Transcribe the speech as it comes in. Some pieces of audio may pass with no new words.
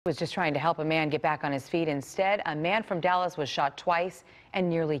Was just trying to help a man get back on his feet. Instead, a man from Dallas was shot twice and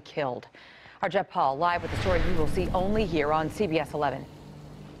nearly killed. Our Jeff Paul live with the story you will see only here on CBS 11.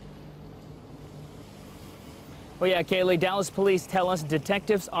 Well, yeah, Kaylee, Dallas police tell us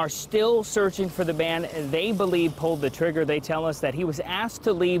detectives are still searching for the man they believe pulled the trigger. They tell us that he was asked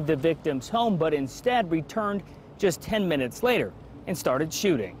to leave the victim's home, but instead returned just 10 minutes later and started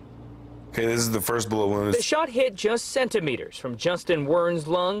shooting. Okay, this is the first bullet wound. The shot hit just centimeters from Justin Wern's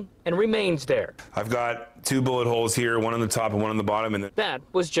lung and remains there. I've got 2 bullet holes here, one on the top and one on the bottom. And That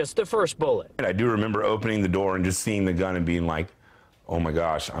was just the first bullet. I do remember opening the door and just seeing the gun and being like, oh my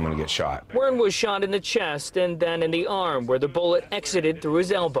gosh, I'm going to get shot. Wern was shot in the chest and then in the arm where the bullet exited through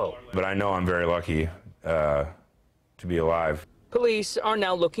his elbow. But I know I'm very lucky to be alive. Police are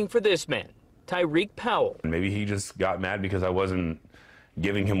now looking for this man, Tyreek Powell. Maybe he just got mad because I wasn't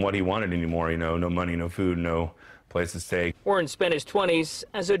giving him what he wanted anymore, you know, no money, no food, no place to stay. Wern spent his 20s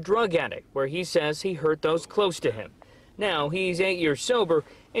as a drug addict, where he says he hurt those close to him. Now he's 8 years sober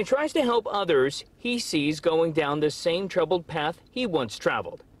and tries to help others he sees going down the same troubled path he once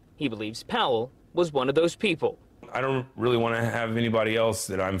traveled. He believes Powell was one of those people. I don't really want to have anybody else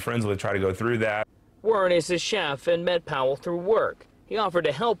that I'm friends with try to go through that. Wern is a chef and met Powell through work. He offered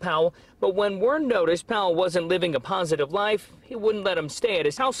to help Powell, but when Wern noticed Powell wasn't living a positive life, he wouldn't let him stay at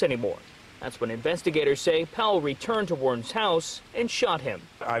his house anymore. That's when investigators say Powell returned to Wern's house and shot him.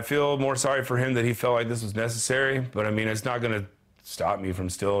 I feel more sorry for him that he felt like this was necessary, but I mean, it's not going to stop me from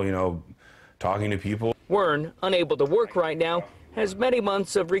still, you know, talking to people. Wern, unable to work right now, has many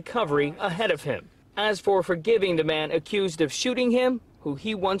months of recovery ahead of him. As for forgiving the man accused of shooting him, who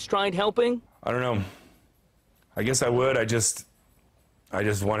he once tried helping, I don't know. I guess I would. I just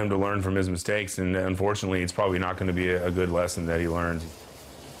want him to learn from his mistakes, and unfortunately, it's probably not going to be a good lesson that he learns.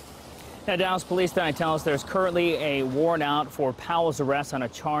 Now, Dallas police tonight tell us there's currently a warrant out for Powell's arrest on a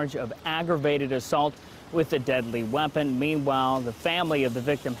charge of aggravated assault with a deadly weapon. Meanwhile, the family of the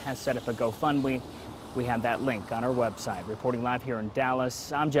victim has set up a GoFundMe. We have that link on our website. Reporting live here in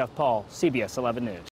Dallas, I'm Jeff Paul, CBS 11 News.